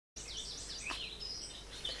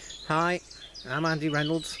Hi, I'm Andy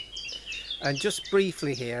Reynolds, and just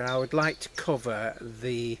briefly here I would like to cover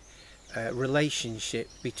the relationship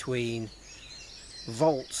between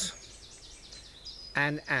volts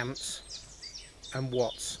and amps and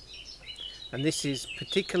watts, and this is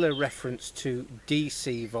particular reference to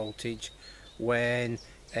DC voltage when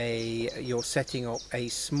you're setting up a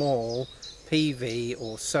small PV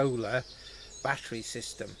or solar battery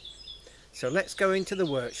system. So let's go into the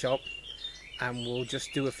workshop and we'll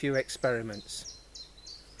just do a few experiments.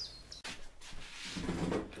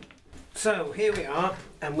 So here we are,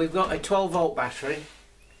 and we've got a 12 volt battery.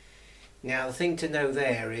 Now the thing to know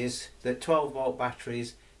there is that 12 volt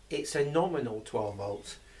batteries, it's a nominal 12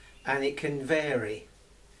 volts and it can vary,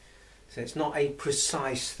 so it's not a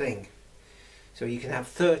precise thing. So you can have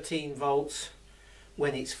 13 volts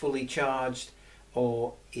when it's fully charged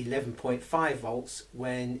or 11.5 volts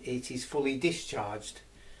when it is fully discharged.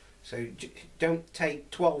 So don't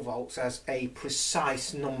take 12 volts as a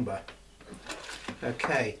precise number.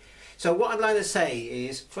 Okay, so what I'd like to say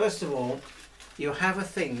is, first of all, you have a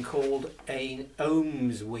thing called an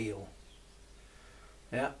ohms wheel.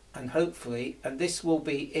 Yeah, and hopefully, and this will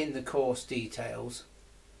be in the course details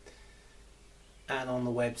and on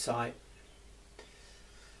the website.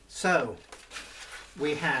 So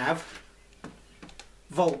we have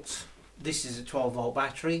volts. This is a 12 volt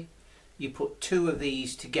battery. You put two of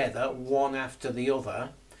these together, one after the other,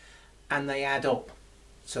 and they add up.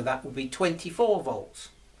 So that will be 24 volts.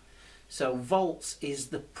 So volts is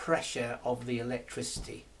the pressure of the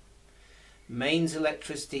electricity. Mains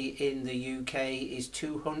electricity in the UK is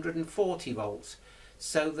 240 volts.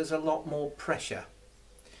 So there's a lot more pressure.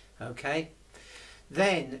 Okay.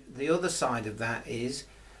 Then the other side of that is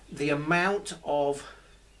the amount of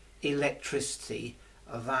electricity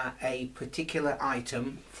that a particular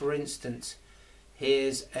item, for instance,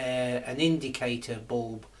 here's an indicator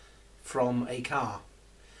bulb from a car,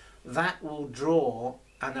 that will draw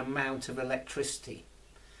an amount of electricity,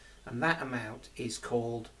 and that amount is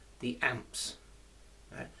called the amps,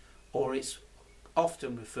 or it's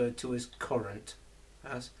often referred to as current,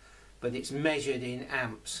 but it's measured in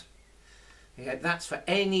amps. Okay, that's for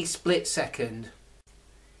any split second.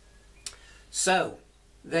 So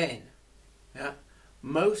then,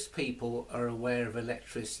 most people are aware of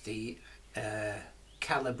electricity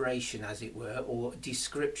calibration, as it were, or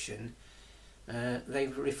description. They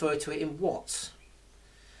refer to it in watts.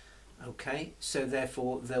 Okay, so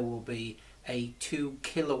therefore there will be a 2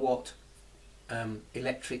 kilowatt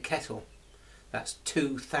electric kettle. That's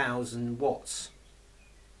 2000 watts.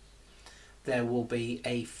 There will be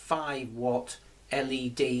a 5 watt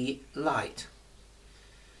LED light.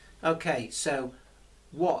 Okay, so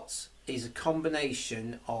watts is a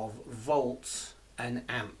combination of volts and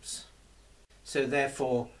amps. So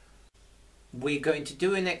therefore we're going to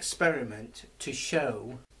do an experiment to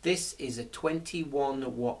show this is a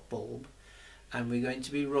 21 watt bulb, and we're going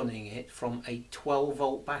to be running it from a 12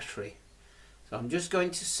 volt battery. So I'm just going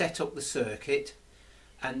to set up the circuit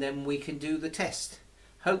and then we can do the test.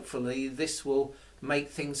 Hopefully this will make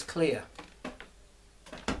things clear.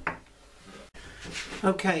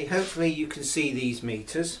 Okay, hopefully you can see these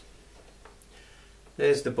meters.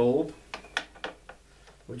 There's the bulb.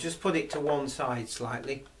 We'll just put it to one side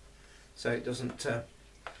slightly so it doesn't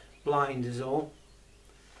blind us all.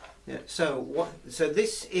 Yeah, so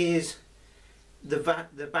this is the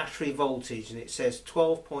battery voltage, and it says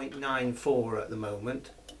 12.94 at the moment,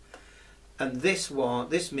 and this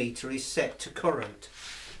meter is set to current.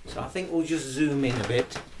 So I think we'll just zoom in a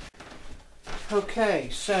bit. Okay,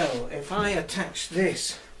 so if I attach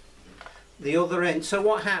this, the other end, so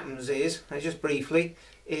what happens is, just briefly,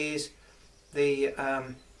 is the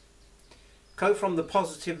go from the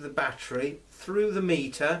positive of the battery through the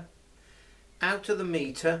meter, out of the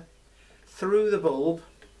meter, through the bulb.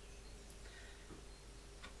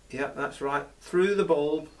 Yeah, that's right, through the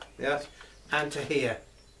bulb, yes, and to here.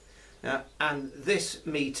 Yeah, and this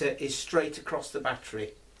meter is straight across the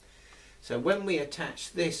battery. So when we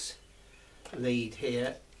attach this lead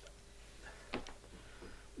here,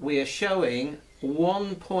 we are showing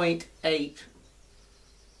 1.8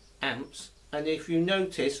 amps, and if you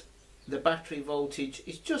notice, the battery voltage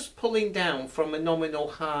is just pulling down from a nominal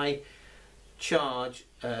high charge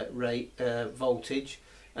rate voltage,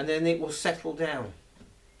 and then it will settle down,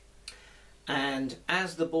 and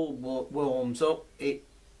as the bulb warms up it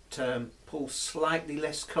pulls slightly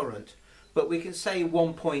less current, but we can say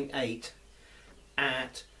 1.8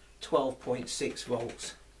 at 12.6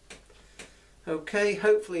 volts. Okay,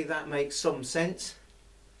 hopefully that makes some sense.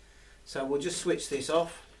 So we'll just switch this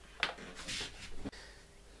off.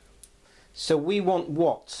 So we want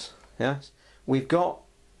watts. Yes, we've got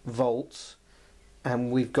volts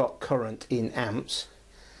and we've got current in amps,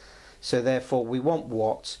 so therefore we want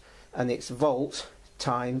watts, and it's volts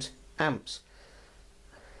times amps.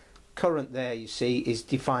 Current there, you see, is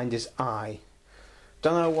defined as I.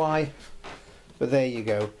 Don't know why, but there you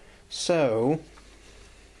go. So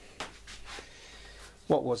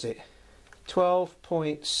what was it?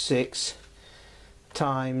 12.6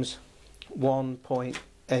 times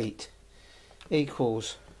 1.8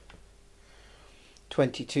 equals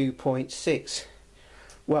 22.6.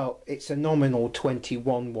 Well, it's a nominal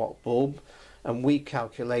 21 watt bulb, and we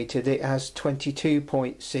calculated it as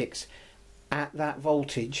 22.6 at that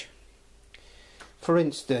voltage. For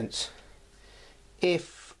instance,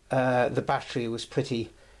 if the battery was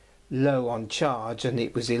pretty low on charge and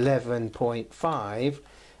it was 11.5,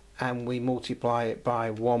 and we multiply it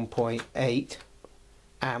by 1.8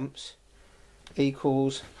 amps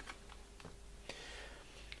equals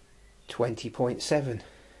 20.7.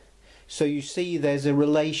 So you see there's a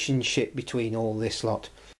relationship between all this lot.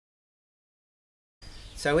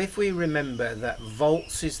 So if we remember that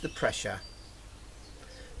volts is the pressure,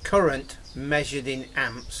 current measured in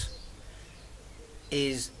amps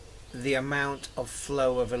is the amount of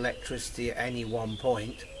flow of electricity at any one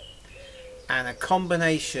point, and a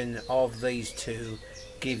combination of these two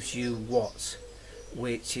gives you watts,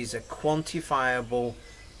 which is a quantifiable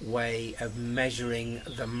way of measuring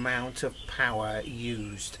the amount of power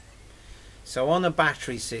used. So on a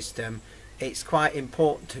battery system, it's quite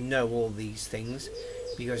important to know all these things,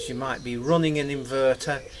 because you might be running an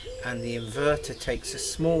inverter and the inverter takes a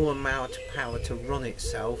small amount of power to run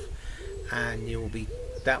itself, and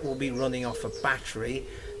that will be running off a battery,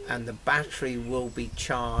 and the battery will be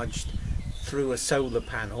charged through a solar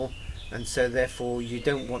panel, and so therefore you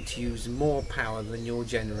don't want to use more power than you're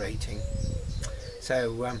generating.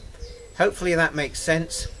 So hopefully that makes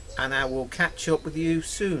sense, and I will catch up with you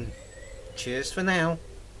soon. Cheers for now.